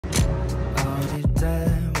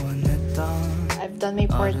done my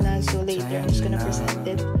part na, so later I'm just gonna present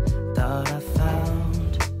it. It's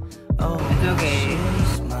okay.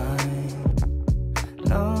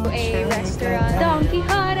 To a restaurant, Don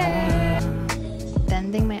Quixote!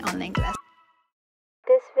 Attending my online class.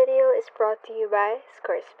 This video is brought to you by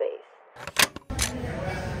Squarespace.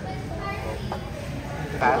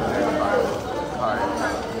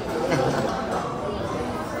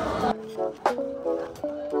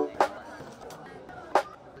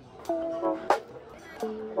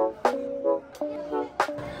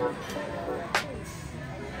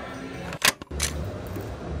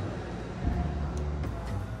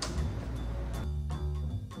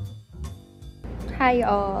 Hi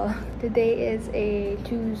all! Today is a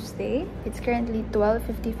Tuesday. It's currently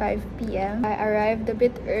 12:55 p.m. I arrived a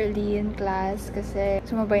bit early in class kasi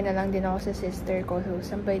sumabay na lang din ako sa sister ko. So,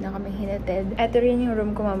 sambay na kami hinatid. Ito rin yung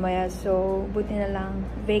room ko mamaya. So, buti na lang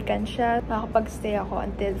vacant siya. Makakapag-stay ako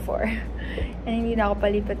until 4. And hindi na ako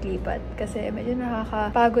palipat-lipat kasi medyo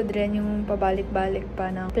nakakapagod rin yung pabalik-balik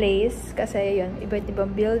pa ng place kasi yun, iba't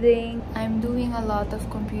ibang building. I'm doing a lot of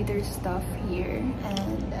computer stuff here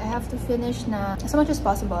and I have to finish na as much as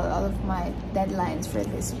possible all of my deadlines for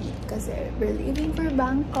this week kasi we're leaving for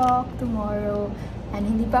Bangkok tomorrow and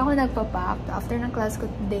hindi pa ako nagpapack. After ng class ko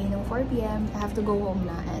today ng 4 p.m. I have to go home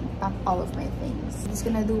na and pack all of my things. I'm just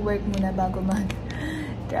gonna do work muna bago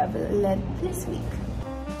mag-travel ulit this week.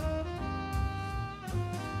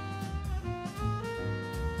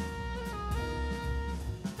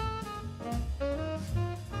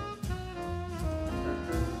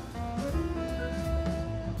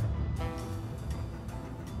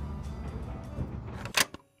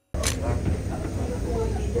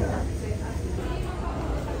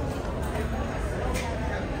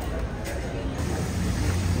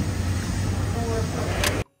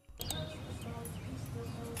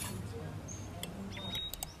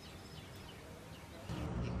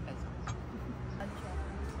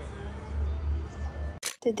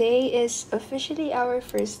 Today is officially our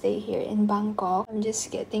first day here in Bangkok. I'm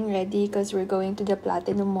just getting ready because we're going to the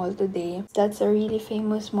Platinum Mall today. That's a really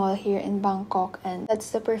famous mall here in Bangkok and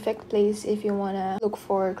that's the perfect place if you wanna look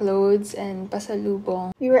for clothes and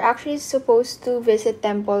pasalubong. We were actually supposed to visit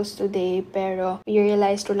temples today pero we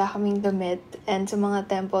realized wala kaming damit and sa mga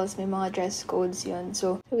temples may mga dress codes yun.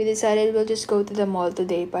 So we decided we'll just go to the mall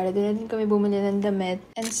today para doon na din kami bumili ng damit.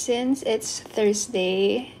 And since it's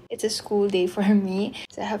Thursday, it's a school day for me.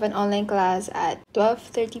 So I have an online class at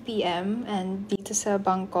 12:30 p.m. and dito sa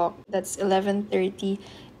Bangkok, that's 11:30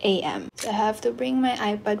 a.m. So I have to bring my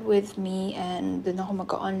iPad with me and dun ako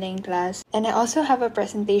magka-online class. And I also have a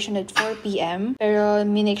presentation at 4 p.m. Pero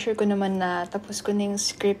minake sure ko naman na tapos ko na yung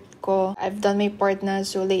script ko. I've done my part na,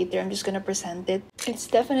 so later I'm just gonna present it. It's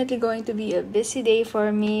definitely going to be a busy day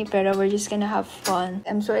for me, pero we're just gonna have fun.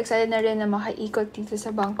 I'm so excited na rin na makaikot dito sa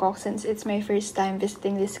Bangkok since it's my first time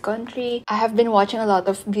visiting this country. I have been watching a lot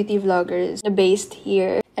of beauty vloggers na based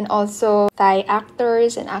here and also Thai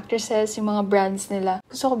actors and actresses, yung mga brands nila.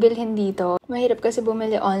 Gusto ko bilhin dito. Mahirap kasi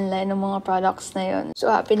bumili online ng mga products na yun.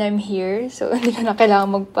 So happy na I'm here. So hindi ko na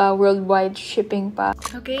kailangan magpa-worldwide shipping pa.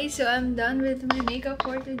 Okay, so I'm done with my makeup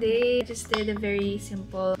for today. I just did a very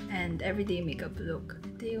simple and everyday makeup look.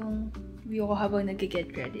 Ito yung view ko habang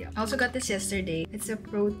nag-get ready. I also got this yesterday. It's a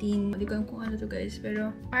protein. Hindi ko alam kung ano to guys,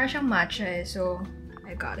 pero para siyang matcha eh. So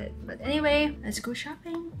I got it. But anyway, let's go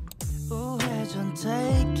shopping. There's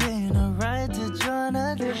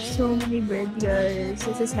so many bread guys.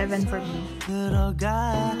 This is heaven for me.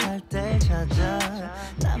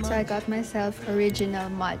 So I got myself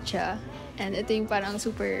original matcha. And ito yung parang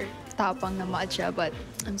super tapang na matcha, but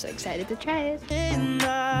I'm so excited to try it.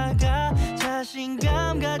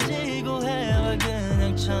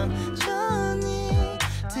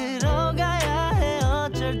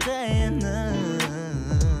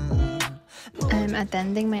 I'm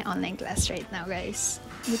attending my online class right now, guys.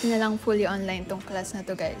 Buti na lang fully online tong class na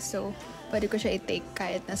to, guys. So, pwede ko siya i-take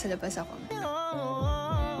kahit nasa labas ako.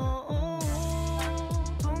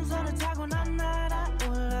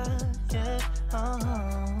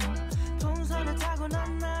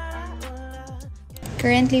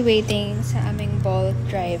 Currently waiting sa aming Bolt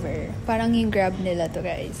driver. Parang yung Grab nila to,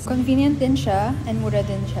 guys. Convenient din siya and mura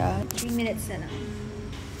din siya. 3 minutes na lang.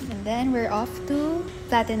 And then we're off to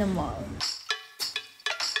Platinum Mall.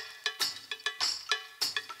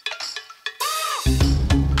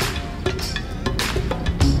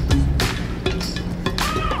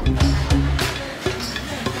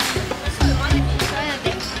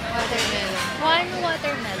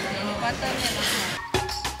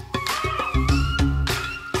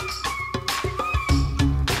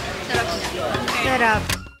 Sarap.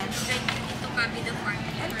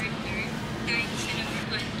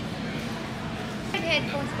 May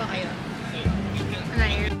headphones ba kayo? Wala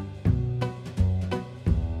yun.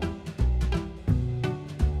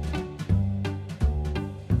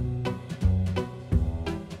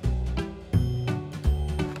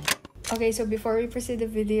 Okay, so before we proceed the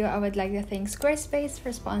video, I would like to thank Squarespace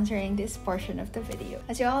for sponsoring this portion of the video.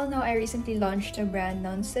 As you all know, I recently launched a brand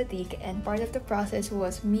known Static, and part of the process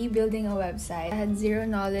was me building a website. I had zero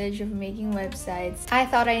knowledge of making websites. I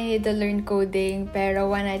thought I needed to learn coding, pero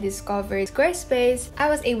when I discovered Squarespace, I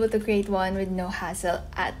was able to create one with no hassle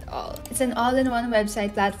at all. It's an all-in-one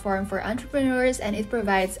website platform for entrepreneurs, and it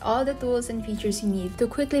provides all the tools and features you need to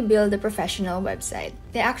quickly build a professional website.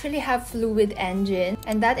 They actually have Fluid Engine,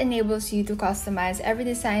 and that enables you to customize every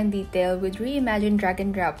design detail with reimagined drag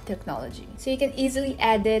and drop technology. So you can easily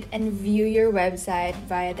edit and view your website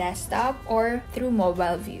via desktop or through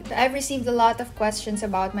mobile view. So I've received a lot of questions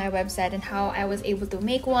about my website and how I was able to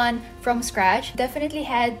make one from scratch. Definitely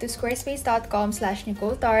head to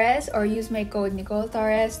squarespace.com/nicoletorres or use my code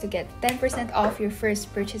nicolekhrystinetorres to get 10% off your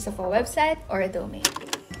first purchase of a website or a domain.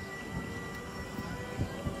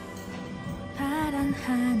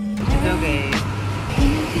 It's okay.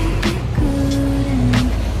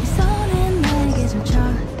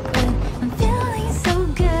 I'm feeling so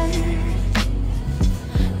good.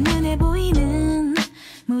 눈에 보이는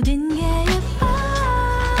모든 게 예뻐.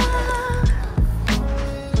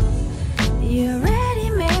 You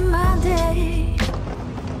already made my day.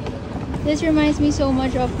 This reminds me so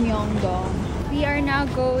much of Myeongdong. We are now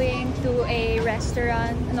going to a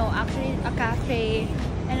restaurant, no, actually a cafe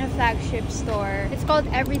and a flagship store. It's called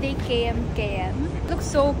Everyday KMKM. It looks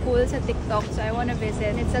so cool sa TikTok, so I want to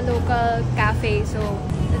visit. It's a local cafe, so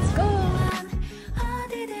let's go!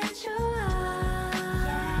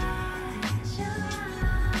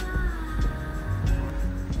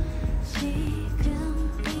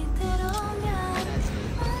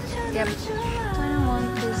 Yep, I want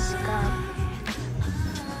this cup.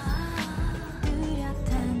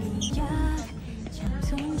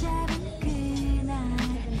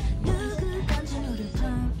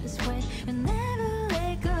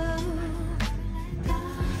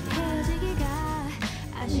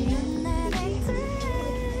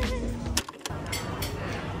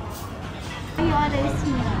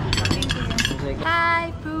 Hi,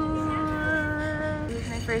 Pooh! This is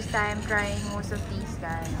my first time trying most of these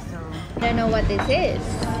guys, so I don't know what this is.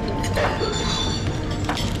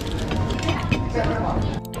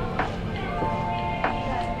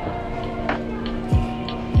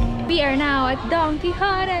 We are now at Don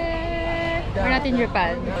Quijote! We're not in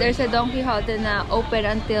Japan. There's a Don Quijote na open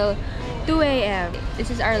until 2 a.m. This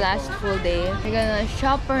is our last full day. We're gonna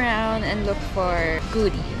shop around and look for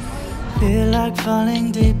goodies. Feel like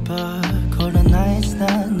falling deeper. Colder nights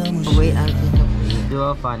not 너무 Oh, wait, I can do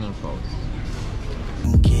a funny pose.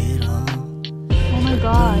 Oh my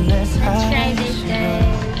god. Let's try this guys.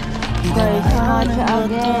 Guys, matcha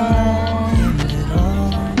again.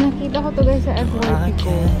 Nakita ko to guys sa FYP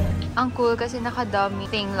ko. Ang cool kasi naka-dummy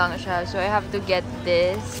thing lang siya. So I have to get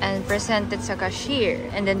this and present it sa cashier.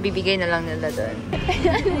 And then bibigay na lang nila dun.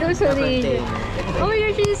 No, sorry. Oh my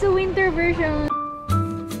gosh, this is the winter version.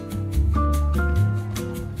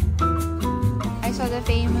 I saw the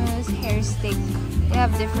famous hair stick. They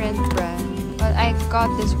have different brands. But I got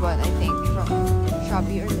this one, I think, from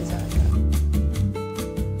Shopee or Lazada.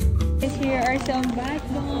 Here are some bath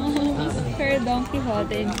bombs for Don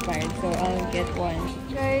Quijote inspired, so I'll get one.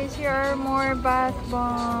 Guys, here are more bath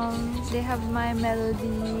bombs. They have My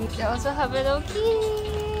Melody. They also have Hello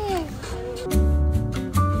Kitty.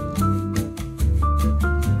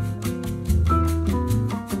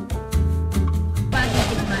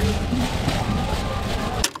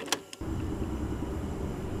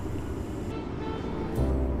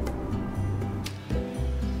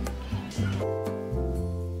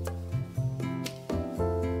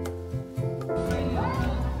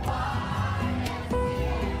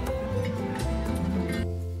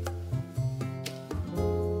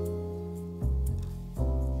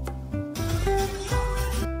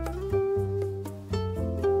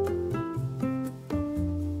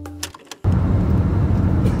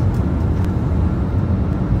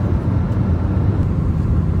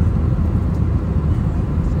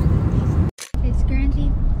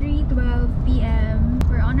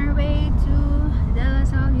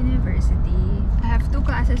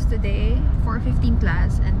 Today, 4:15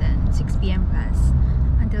 class and then 6 p.m. class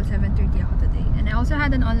until 7:30 ako today. And I also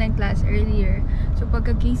had an online class earlier. So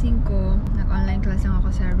pagkagising ko, nag-online class lang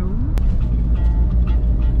ako sa room.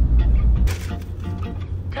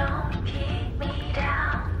 Don't keep me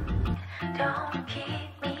down. Don't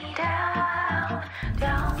keep me down.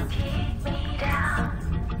 Don't keep me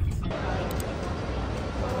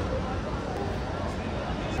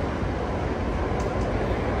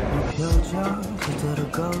표정 그대로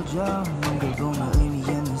고정 뭔가 보면 의미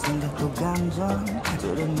있는 생각도 감정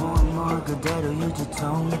들은 more 그대로 유지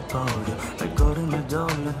통해버려 발걸음을 돌려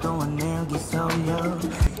또한 내 여기 서려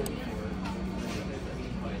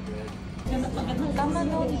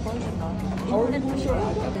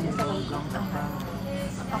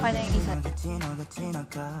Okay na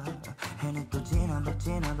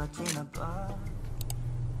yung isa.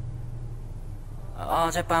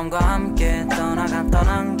 어젯밤과 함께 떠나간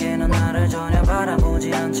떠난게는 나를 전혀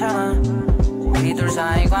바라보지 않잖아 우리 둘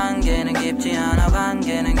사이 관계는 깊지 않아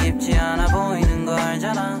관계는 깊지 않아 보이는 거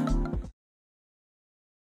알잖아